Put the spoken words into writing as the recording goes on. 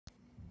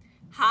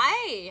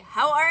Hi,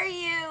 how are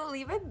you?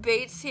 Leva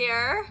Bates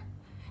here.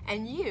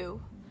 And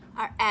you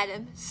are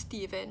Adam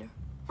Stephen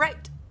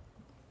Wright.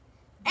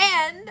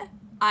 And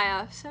I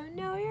also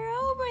know you're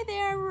over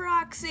there,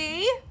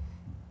 Roxy.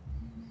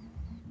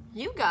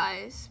 You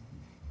guys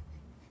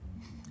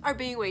are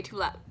being way too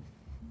loud.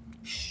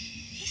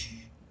 Shh.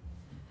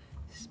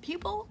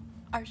 People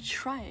are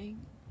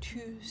trying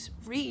to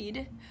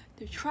read.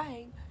 They're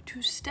trying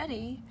to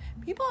study.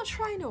 People are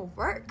trying to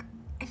work.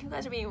 And you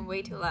guys are being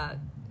way too loud.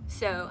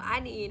 So I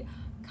need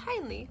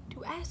kindly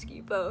to ask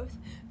you both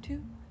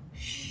to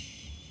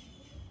shh.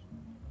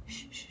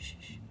 Shh, shh, shh,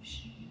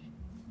 shh,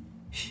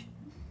 shh.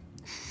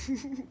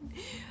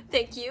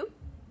 Thank you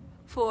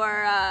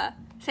for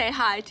saying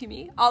hi to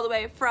me all the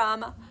way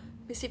from, let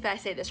me see if I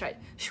say this right,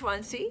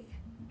 Swansea.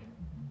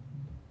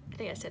 I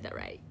think I said that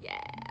right,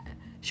 yeah.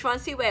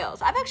 Swansea,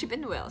 Wales. I've actually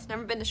been to Wales,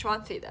 never been to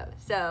Swansea though.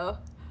 So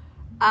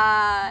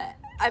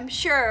I'm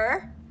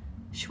sure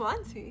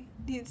Swansea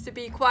needs to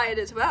be quiet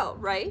as well,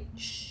 right?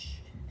 Shh.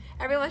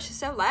 Everyone's just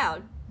so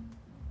loud.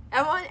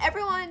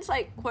 Everyone's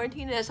like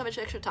quarantined and has so much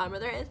extra time where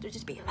there is. They're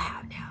just being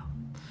loud now.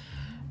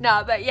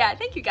 No, but yeah,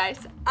 thank you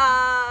guys.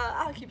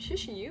 I'll keep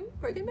shushing you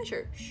for a good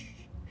measure. Shh.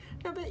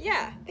 No, but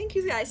yeah, thank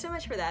you guys so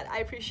much for that. I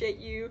appreciate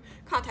you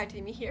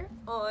contacting me here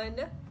on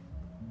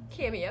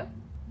Cameo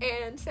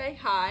and saying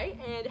hi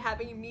and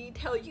having me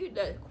tell you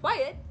to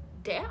quiet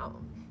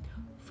down.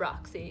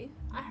 Roxy,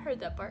 I heard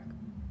that bark.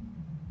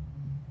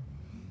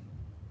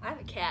 I have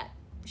a cat.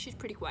 She's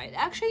pretty quiet.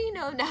 Actually, you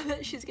know, now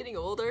that she's getting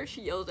older,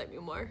 she yells at me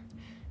more.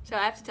 So I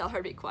have to tell her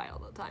to be quiet all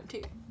the time,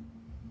 too.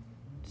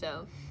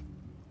 So,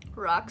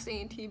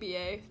 Roxy and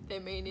TBA, they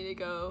may need to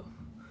go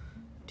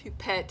to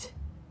pet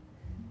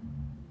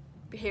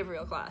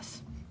behavioral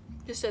class.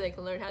 Just so they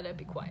can learn how to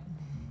be quiet.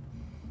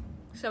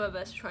 Some of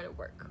us are trying to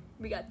work.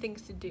 We got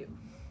things to do.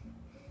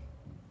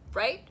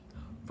 Right?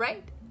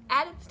 Right?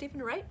 Adam,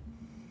 Stephen, right?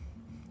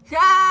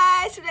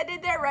 Ah, that's what I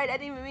did there, right? I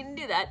didn't even mean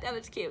to do that. That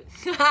was cute.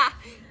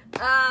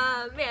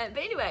 Man,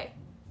 but anyway,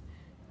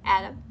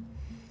 Adam,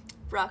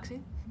 Roxy,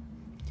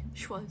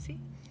 Swansea,